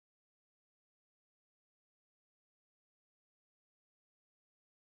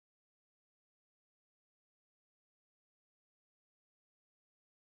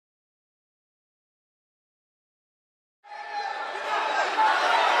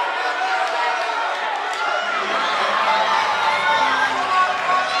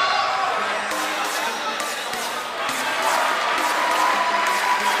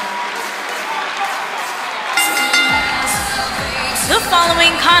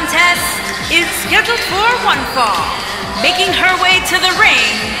following contest is scheduled for one fall. Making her way to the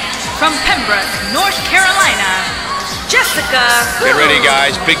ring from Pembroke, North Carolina, Jessicka. Get ready,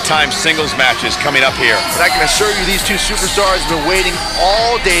 guys. Big-time singles matches coming up here. But I can assure you these two superstars have been waiting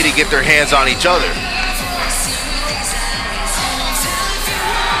all day to get their hands on each other.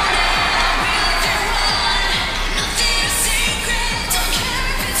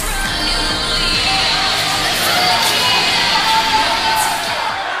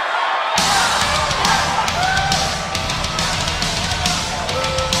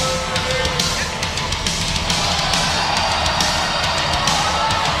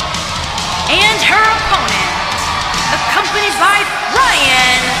 And her opponent, accompanied by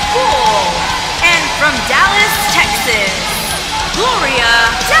Ryan Bull, and from Dallas, Texas,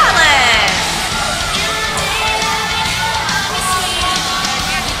 Gloria Dallas.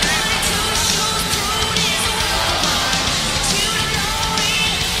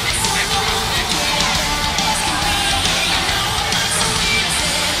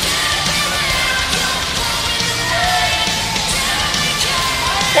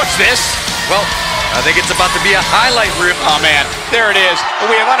 What's this? Well, I think it's about to be a highlight reel. Oh, man, there it is.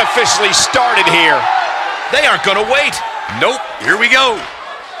 We have unofficially started here. They aren't going to wait. Nope, here we go.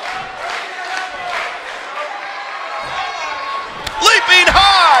 Leaping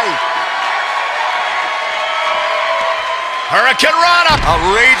high. Hurricane Rana.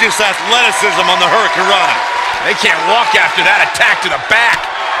 Outrageous athleticism on the Hurricane Rana. They can't walk after that attack to the back.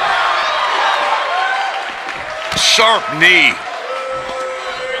 Sharp knee.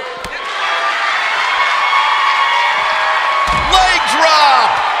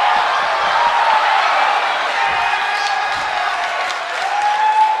 Drop!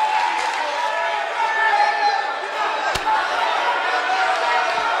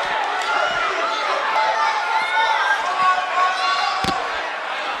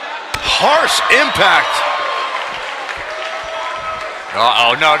 Harsh impact.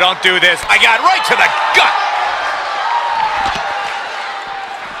 Uh-oh, no, don't do this. I got right to the gut.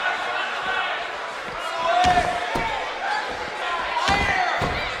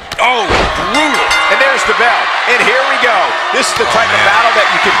 Oh, brutal. And there's the bell. And here we go. This is the type of battle that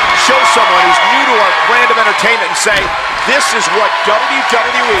you can show someone who's new to our brand of entertainment and say, this is what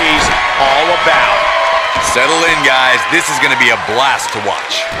WWE's all about. Settle in, guys. This is going to be a blast to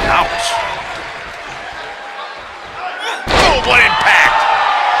watch. Ouch. Oh, what impact.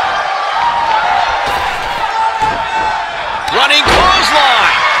 Running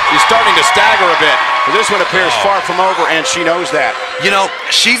clothesline. She's starting to stagger a bit. But this one appears far from over, and she knows that. You know,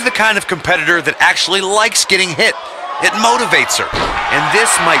 she's the kind of competitor that actually likes getting hit. It motivates her. And this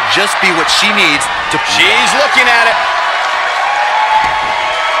might just be what she needs to... She's looking at it.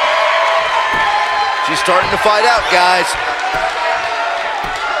 She's starting to fight out, guys.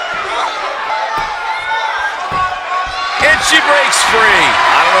 And she breaks free.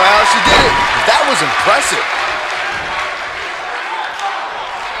 I don't know how she did it, but that was impressive.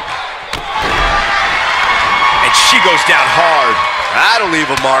 She goes down hard. That'll leave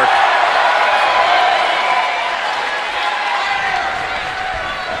a mark.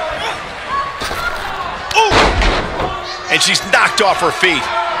 Ooh! And she's knocked off her feet.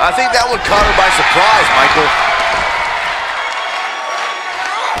 I think that one caught her by surprise, Michael.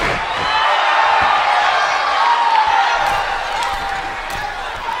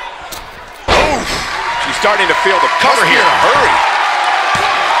 Oof! She's starting to feel the cover here. Hurry.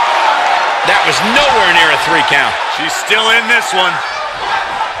 That was nowhere near a 3 count. She's still in this one.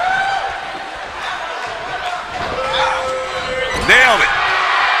 Nailed it.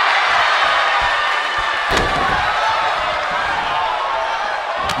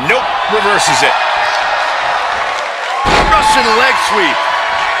 Nope, reverses it. Russian leg sweep.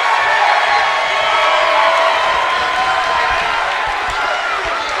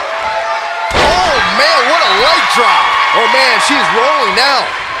 Oh, man, what a leg drop. Oh, man, she's rolling now.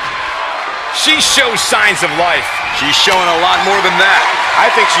 She shows signs of life. She's showing a lot more than that. I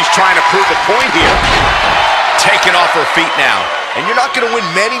think she's trying to prove a point here. Taking off her feet now. And you're not going to win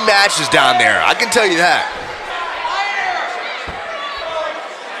many matches down there, I can tell you that.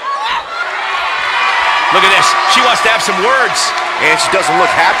 Look at this. She wants to have some words. And she doesn't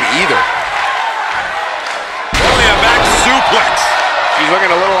look happy either. Only a back suplex. She's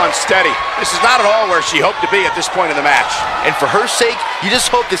looking a little unsteady. This is not at all where she hoped to be at this point in the match. And for her sake, you just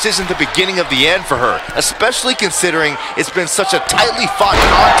hope this isn't the beginning of the end for her, especially considering it's been such a tightly fought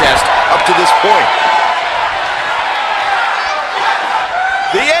contest up to this point.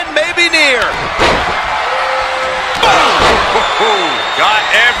 The end may be near. Boom! Got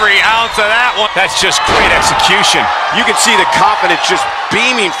every ounce of that one. That's just great execution. You can see the confidence just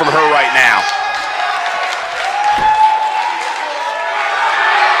beaming from her right now.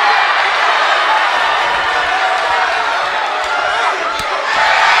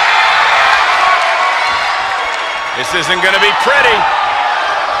 This isn't going to be pretty.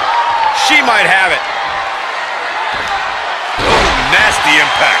 She might have it. Oh, nasty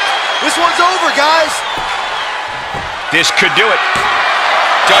impact. This one's over, guys. This could do it.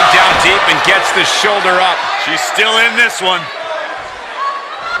 Dug down deep and gets the shoulder up. She's still in this one.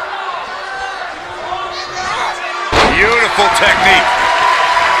 Beautiful technique.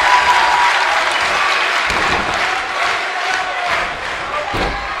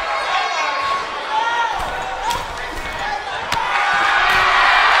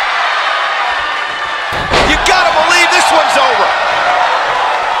 You gotta believe this one's over.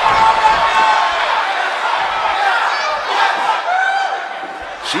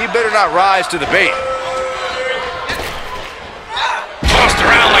 She better not rise to the bait. Tossed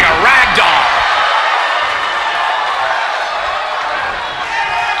around like a rag doll.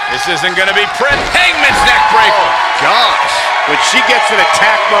 This isn't going to be pretty. Hangman's neck breaker. Oh, gosh. When she gets in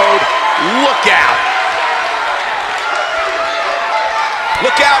attack mode, look out.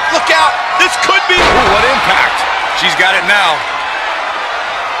 Look out, look out. This could be. Ooh, what impact. She's got it now.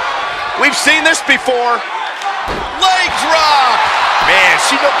 We've seen this before. Leg drop. Man,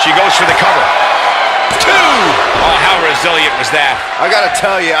 she goes for the cover. 2. Oh, how resilient was that? I gotta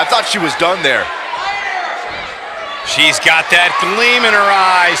tell you, I thought she was done there. She's got that gleam in her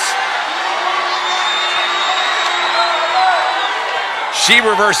eyes. She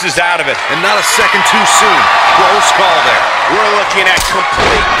reverses out of it. And not a second too soon. Close call there. We're looking at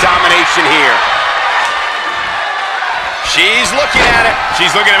complete domination here. She's looking at it.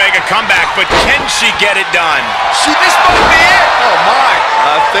 She's looking to make a comeback, but can she get it done? This might be it. Oh, my.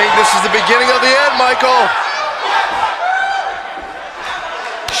 I think this is the beginning of the end, Michael.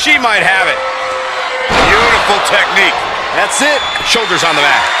 She might have it. Beautiful technique. That's it. Shoulders on the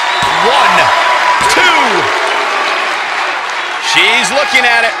mat. 1, 2. She's looking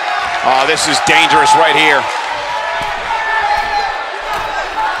at it. Oh, this is dangerous right here.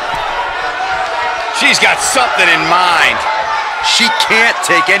 She's got something in mind. She can't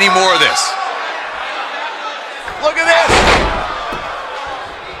take any more of this. Look at this.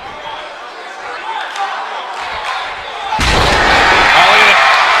 Oh, look at it.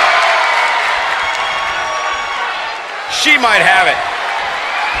 She might have it.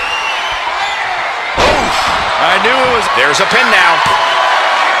 Oof. I knew it was. There's a pin now.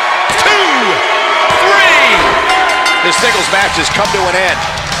 2, 3. This singles match has come to an end.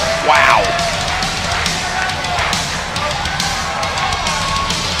 Wow.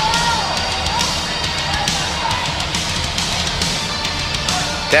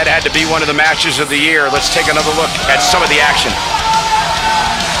 That had to be one of the matches of the year. Let's take another look at some of the action.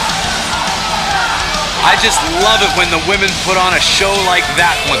 I just love it when the women put on a show like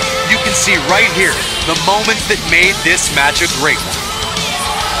that one. You can see right here the moments that made this match a great one.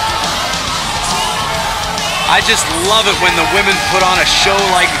 I just love it when the women put on a show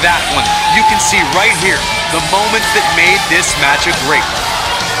like that one. You can see right here the moments that made this match a great one.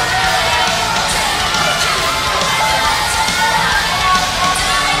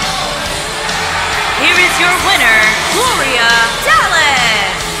 Here is your winner, Gloria.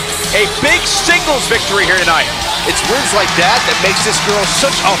 A big singles victory here tonight. It's wins like that that makes this girl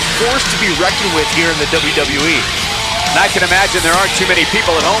such a force to be reckoned with here in the WWE. And I can imagine there aren't too many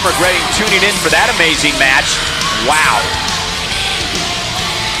people at home regretting tuning in for that amazing match. Wow.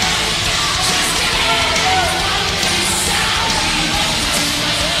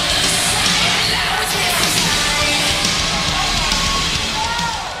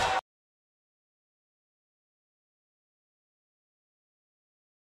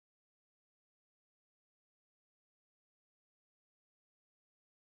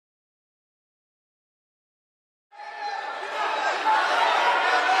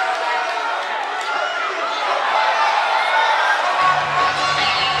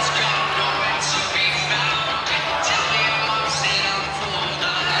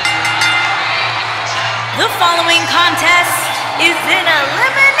 The following contest is an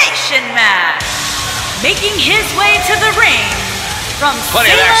elimination match. Making his way to the ring from Plenty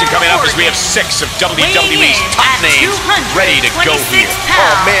of action Salem, coming up as we have Oregon. 6 of Weighing WWE's in top at names ready to go 226 here. Oh,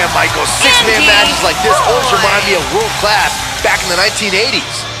 pounds, man, Michael, 6-man Andy matches like this always Boyd. remind me of world class back in the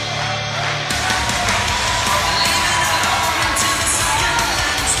 1980s.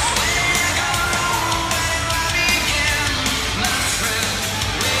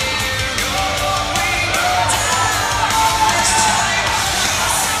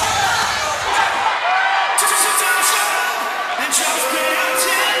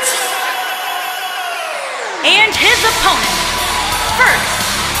 his opponent. First,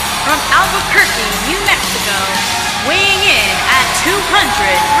 from Albuquerque, New Mexico, weighing in at 203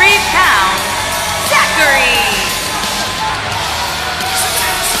 pounds, Zachary.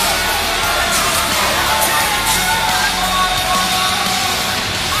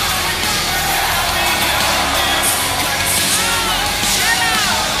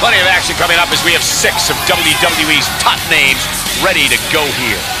 Plenty of action coming up as we have 6 of WWE's top names ready to go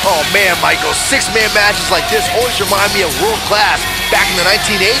here. Oh man, Michael, 6-man matches like this always remind me of world class back in the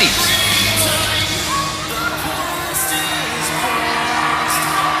 1980s.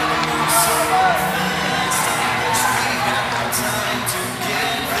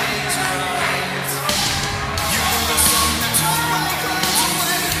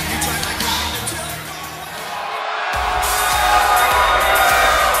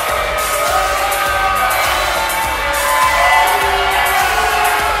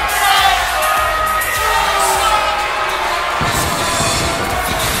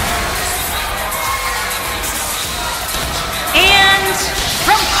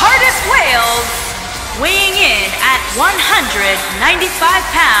 Weighing in at 195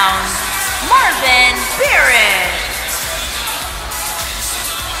 pounds, Marvin Barrett.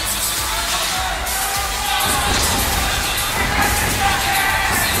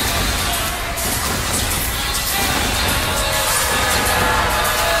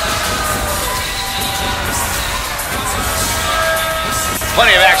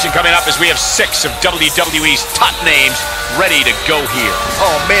 Plenty of action coming up as we have 6 of WWE's top names ready to go here.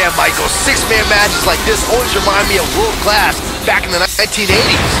 Oh man, Michael, 6-man matches like this always remind me of world class back in the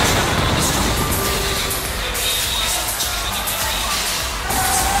 1980s.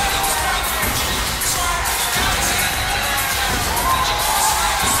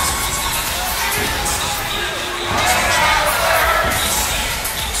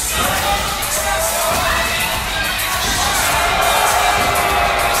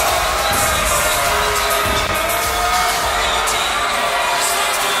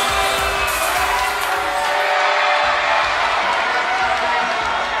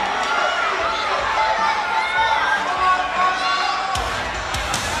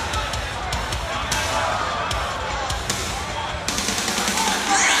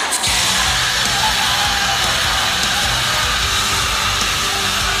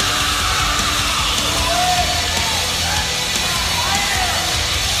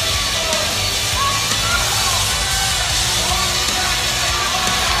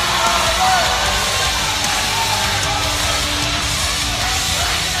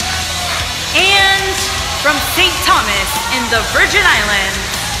 From St. Thomas in the Virgin Islands,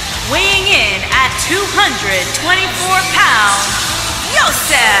 weighing in at 224 pounds,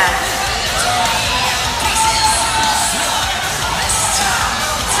 Yosef.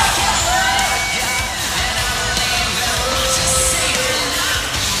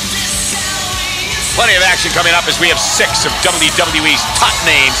 Plenty of action coming up as we have 6 of WWE's top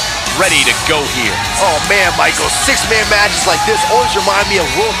names ready to go here. Oh man, Michael, 6-man matches like this always remind me of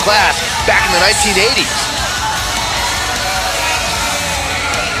world class back in the 1980s.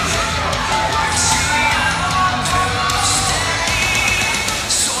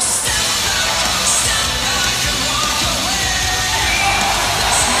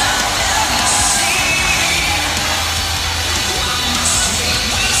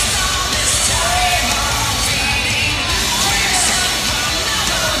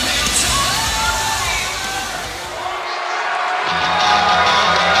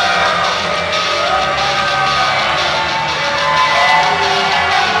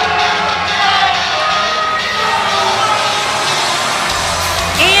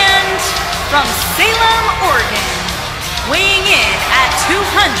 From Salem, Oregon, weighing in at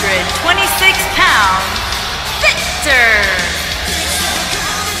 226 pounds, Victor.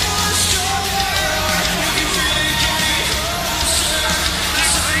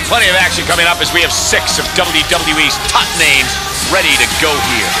 Plenty of action coming up as we have 6 of WWE's top names ready to go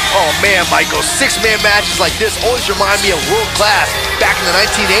here. Oh man, Michael, 6-man matches like this always remind me of world class back in the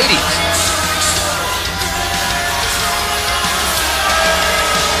 1980s.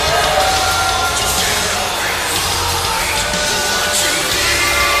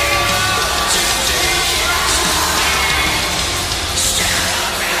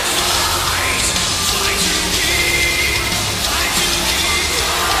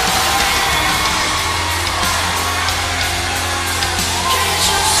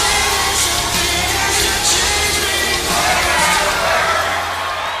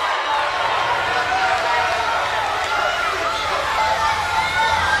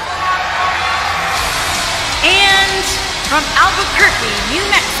 From Albuquerque, New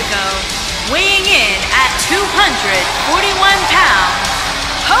Mexico, weighing in at 200 141 pounds,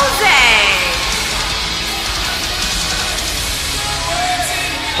 Jose.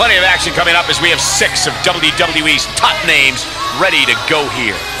 Plenty of action coming up as we have 6 of WWE's top names ready to go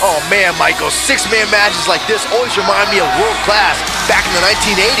here. Oh man, Michael, 6-man matches like this always remind me of world class back in the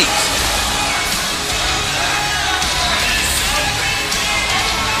 1980s.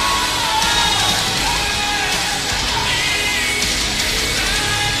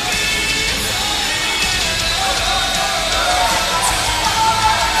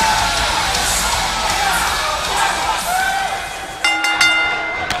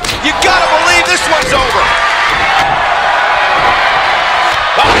 You gotta believe this one's over.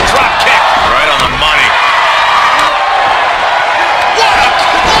 Oh, drop kick. Right on the money. What a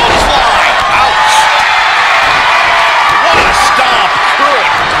clothesline. Ouch. What a stomp. Good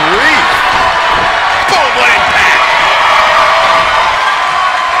grief. Boom, what impact.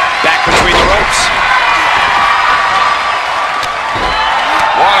 Back between the ropes.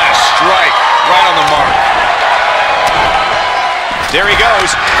 What a strike. Right on the mark. There he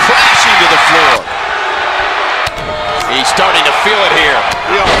goes, crashing to the floor. He's starting to feel it here.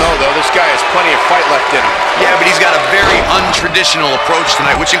 We all know, though, this guy has plenty of fight left in him. Yeah, but he's got a very untraditional approach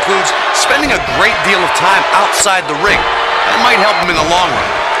tonight, which includes spending a great deal of time outside the ring. That might help him in the long run.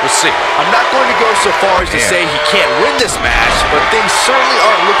 We'll see. I'm not going to go so far as to say he can't win this match, but things certainly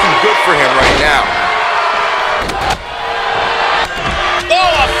aren't looking good for him right now.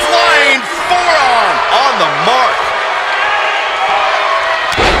 Oh, a flying forearm on the mark.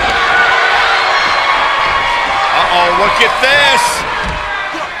 Uh-oh, look at this.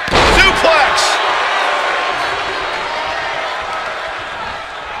 Suplex.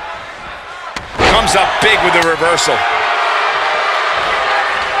 Comes up big with the reversal.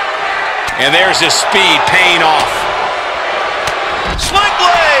 And there's his speed paying off. Sling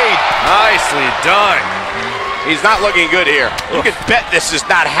blade. Nicely done. He's not looking good here. You can bet this is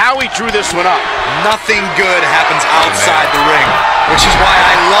not how he drew this one up. Nothing good happens outside the ring, which is why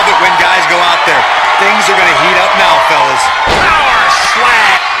I love it when guys go out there. Things are going to heat up now, fellas. Power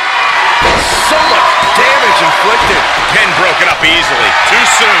slam. So much damage inflicted. Pin broken up easily. Too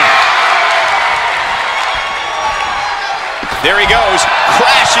soon. There he goes,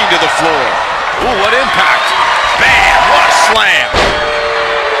 crashing to the floor. Ooh, what impact. Bam, what a slam.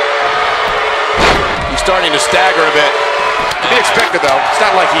 He's starting to stagger a bit. To be expected, though. It's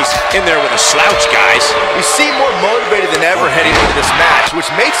not like he's in there with a slouch, guys. He seemed more motivated than ever heading into this match, which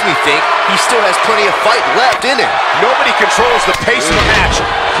makes me think he still has plenty of fight left in him. Nobody controls the pace of the match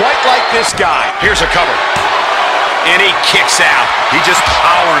quite like this guy. Here's a cover. And he kicks out. He just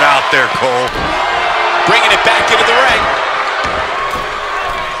powered out there, Cole. Bringing it back into the ring.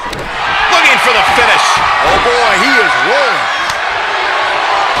 Looking for the finish. Oh boy, he is rolling.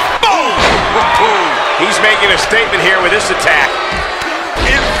 Boom! He's making a statement here with this attack.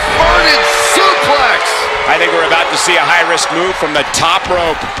 Inverted suplex. I think we're about to see a high-risk move from the top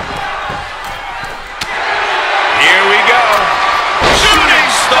rope. Here we go. Shooting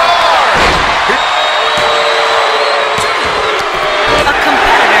star! A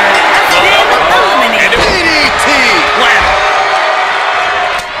competitor has been eliminated. DDT. Wham!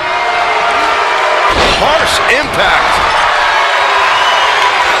 Harsh impact.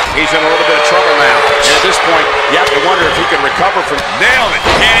 He's in a little bit of trouble now. And at this point, you have to wonder if he can recover from... Nailed it.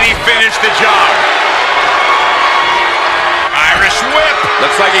 Can he finish the job? Irish whip.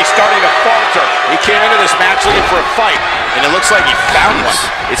 Looks like he's starting to falter. He came into this match looking for a fight, and it looks like he found one.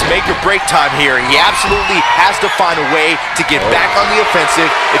 It's make or break time here. He absolutely has to find a way to get back on the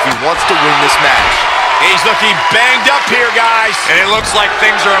offensive if he wants to win this match. He's looking banged up here, guys. And it looks like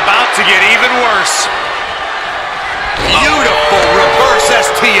things are about to get even worse. Beautiful reverse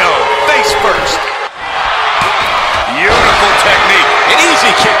STO, face first. Beautiful technique. An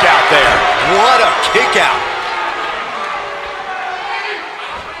easy kick out there. What a kick out.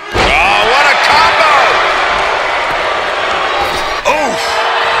 Oh, what a combo. Oof.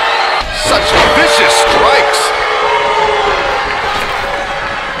 Such vicious strikes.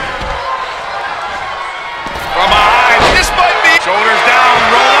 From behind. This might be... Shoulders down,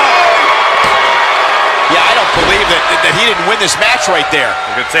 roll up. Yeah, I don't believe that he didn't win this match right there.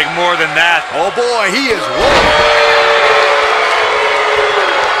 It could take more than that. Oh boy, he is rolling.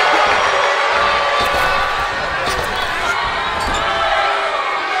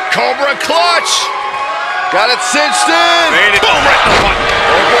 Cobra clutch. Got it cinched in. Made it. Boom, right in the button.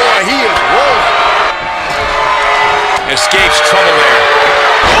 Oh boy, he is rolling. Escapes trouble there.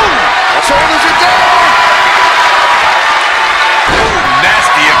 Boom. Shoulders it down.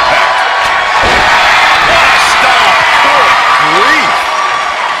 Nasty impact. What a stomp. Good grief.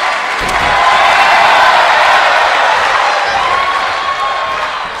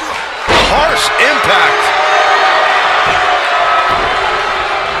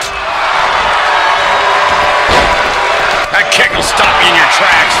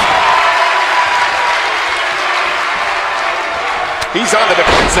 He's on the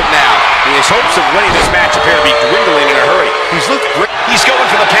defensive now. His hopes of winning this match appear to be dwindling in a hurry. He's looked great. He's going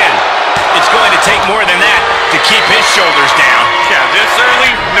for the pin. It's going to take more than that to keep his shoulders down. Yeah, this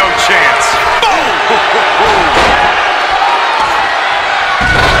early, no chance. Boom!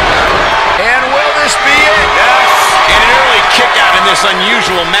 And will this be it? Yes. And an early kick out in this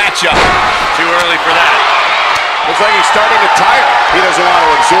unusual matchup. Too early for that. Looks like he's starting to tire. He doesn't want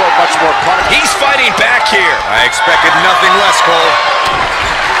to absorb much more punishment. He's fighting back here. I expected nothing less, Cole.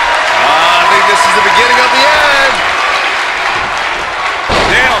 I think this is the beginning of the end.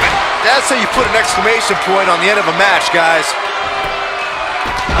 Nailed it. That's how you put an exclamation point on the end of a match, guys.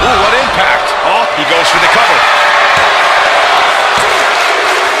 Ooh, what impact. Oh, he goes for the cover.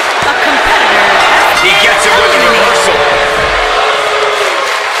 A competitor has He gets it with a eliminated. reversal.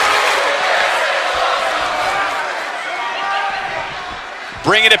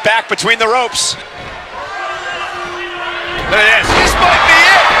 Bringing it back between the ropes. Look at this. This might be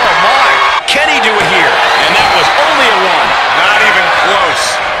it. Oh, my. Can he do it here? And that was only a one. Not even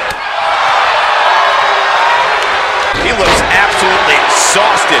close. He looks absolutely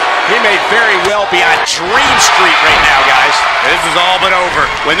exhausted. He may very well be on Dream Street right now, guys. This is all but over.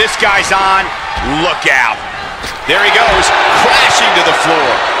 When this guy's on, look out. There he goes, crashing to the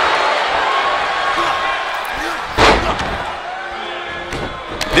floor.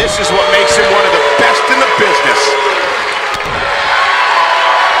 This is what makes him one of the best in the business.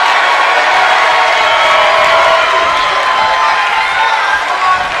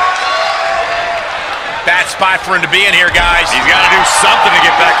 Bad spot for him to be in here, guys. He's got to do something to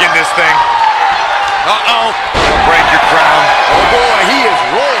get back in this thing. Uh-oh. Don't break your crown. Oh, boy, he is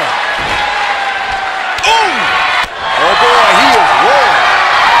rolling. Ooh! Oh, boy, he is rolling.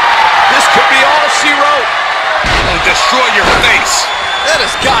 This could be all she wrote. It'll destroy your face. That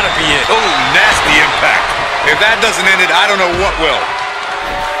has got to be it. Oh, nasty impact. If that doesn't end it, I don't know what will.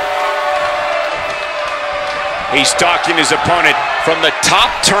 He's stalking his opponent from the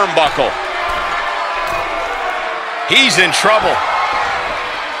top turnbuckle. He's in trouble.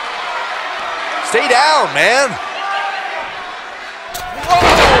 Stay down, man.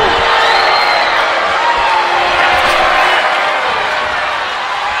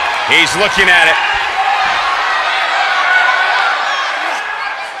 He's looking at it.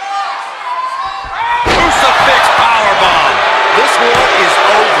 Crucifix powerbomb. This one is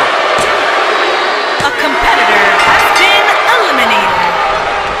over. A competitor has been eliminated.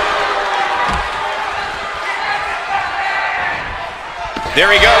 There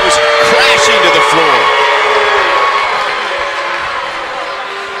he goes, crashing to the floor.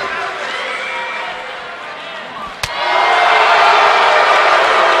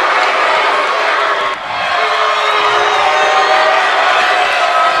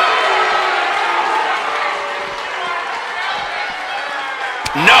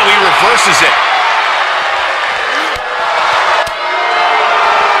 No, he reverses it.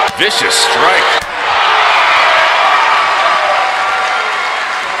 Vicious strike.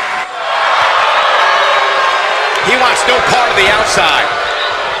 He wants no part of the outside.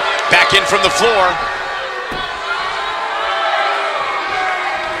 Back in from the floor.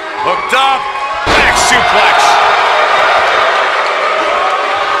 Hooked up. Back suplex.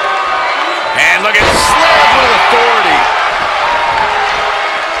 And look at slammed with authority.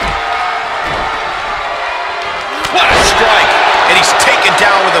 What a strike. And he's taken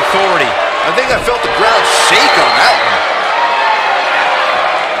down with authority. I think I felt the ground shake on that one.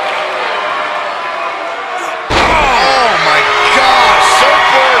 Oh my gosh.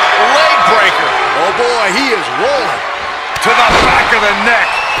 Surfboard leg breaker. Oh boy, he is rolling. To the back of the neck.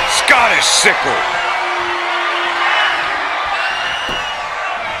 Scottish sickle.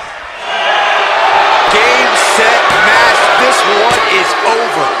 Game, set, match. This one is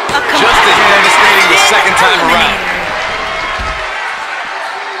over. A Just as devastating the second time around.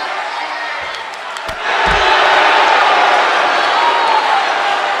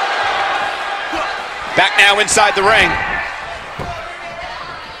 Back now inside the ring.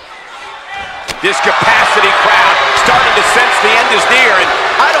 This capacity crowd starting to sense the end is near, and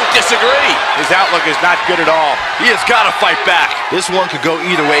I don't disagree. His outlook is not good at all. He has got to fight back. This one could go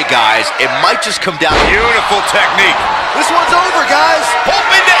either way, guys. It might just come down. Beautiful technique. This one's over, guys.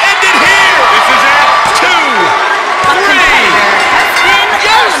 Hoping to end it here. This is it. 2, A 3. competitor has been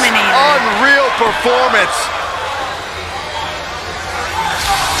eliminated. Unreal performance.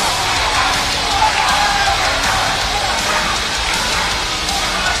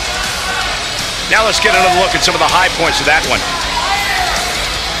 Now let's get another look at some of the high points of that one.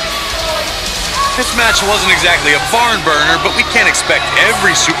 This match wasn't exactly a barn burner, but we can't expect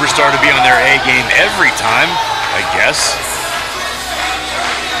every superstar to be on their A game every time, I guess.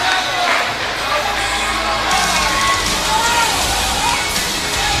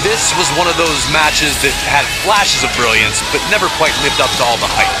 This was one of those matches that had flashes of brilliance, but never quite lived up to all the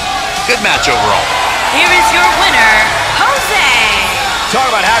hype. Good match overall. Here is your winner, Jose. Talk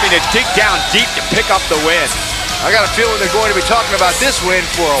about having to dig down deep to pick up the win. I got a feeling they're going to be talking about this win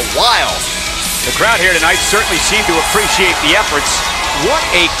for a while. The crowd here tonight certainly seemed to appreciate the efforts. What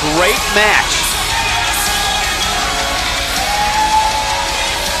a great match.